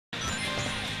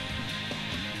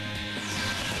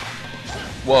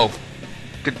Whoa.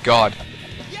 Good God.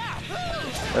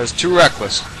 That was too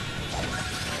reckless.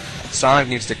 Sonic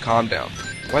needs to calm down.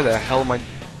 Why the hell am I...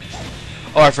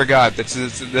 Oh, I forgot. This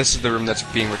is the room that's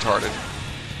being retarded.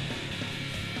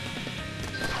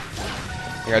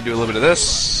 I gotta do a little bit of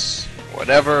this.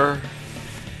 Whatever.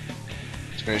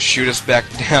 It's gonna shoot us back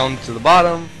down to the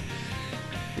bottom.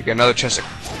 We get another chest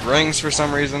of rings for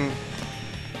some reason.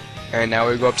 And now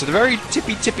we go up to the very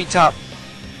tippy top.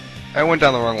 I went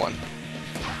down the wrong one.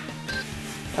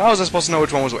 How was I supposed to know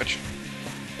which one was which?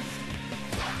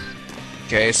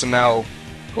 Okay, so now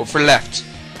go for left.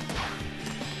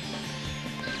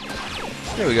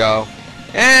 There we go.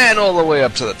 And all the way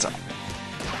up to the top.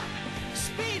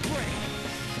 Speed break.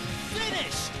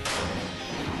 Finished.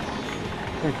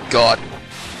 Oh God.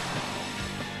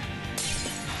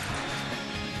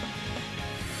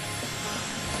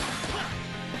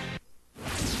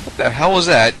 What the hell was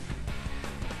that?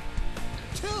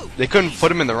 They couldn't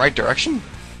put him in the right direction?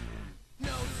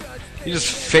 He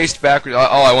just faced backwards. Oh,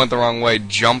 I went the wrong way.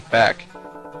 Jump back.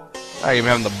 I even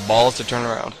having the balls to turn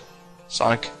around.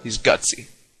 Sonic, he's gutsy.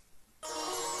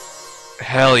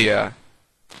 Hell yeah.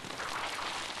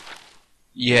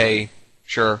 Yay.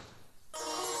 Sure.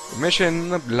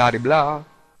 Mission, blah de blah.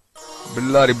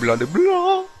 Blah de blah de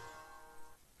blah.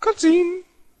 Cutscene.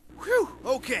 Whew.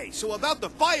 Okay, so about the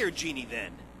fire genie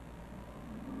then.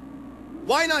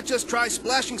 Why not just try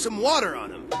splashing some water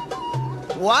on him?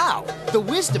 Wow, the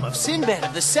wisdom of Sinbad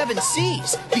of the Seven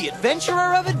Seas, the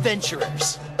adventurer of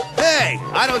adventurers. Hey,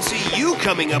 I don't see you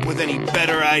coming up with any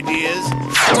better ideas.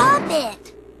 Stop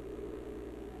it!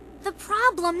 The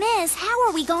problem is, how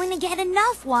are we going to get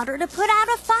enough water to put out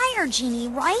a fire genie,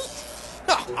 right?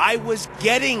 Oh, I was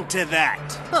getting to that.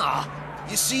 Ah,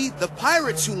 You see, the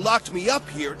pirates who locked me up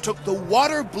here took the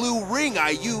water blue ring I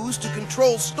use to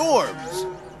control storms.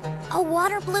 A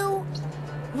water blue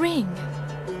ring.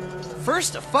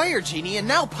 first a fire genie and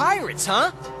now pirates,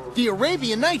 huh? The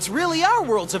Arabian Nights really are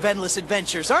worlds of endless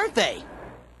adventures, aren't they?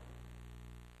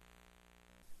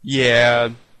 Yeah,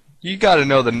 you gotta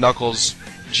know the Knuckles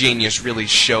genius really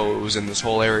shows in this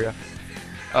whole area.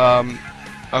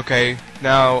 Okay,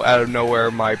 now out of nowhere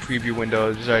my preview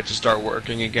window decided to start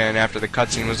working again after the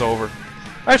cutscene was over.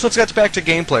 Alright, so let's get back to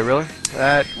gameplay, really.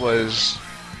 That was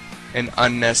an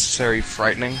unnecessary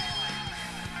frightening.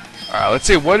 Alright, let's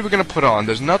see, what are we gonna put on?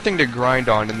 There's nothing to grind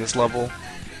on in this level.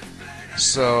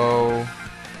 So...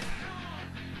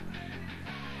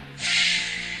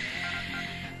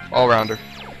 all-rounder.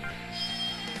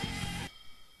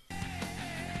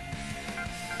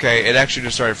 Okay, it actually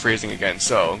just started freezing again,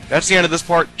 so that's the end of this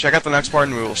part. Check out the next part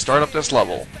and we will start up this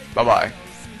level. Bye-bye.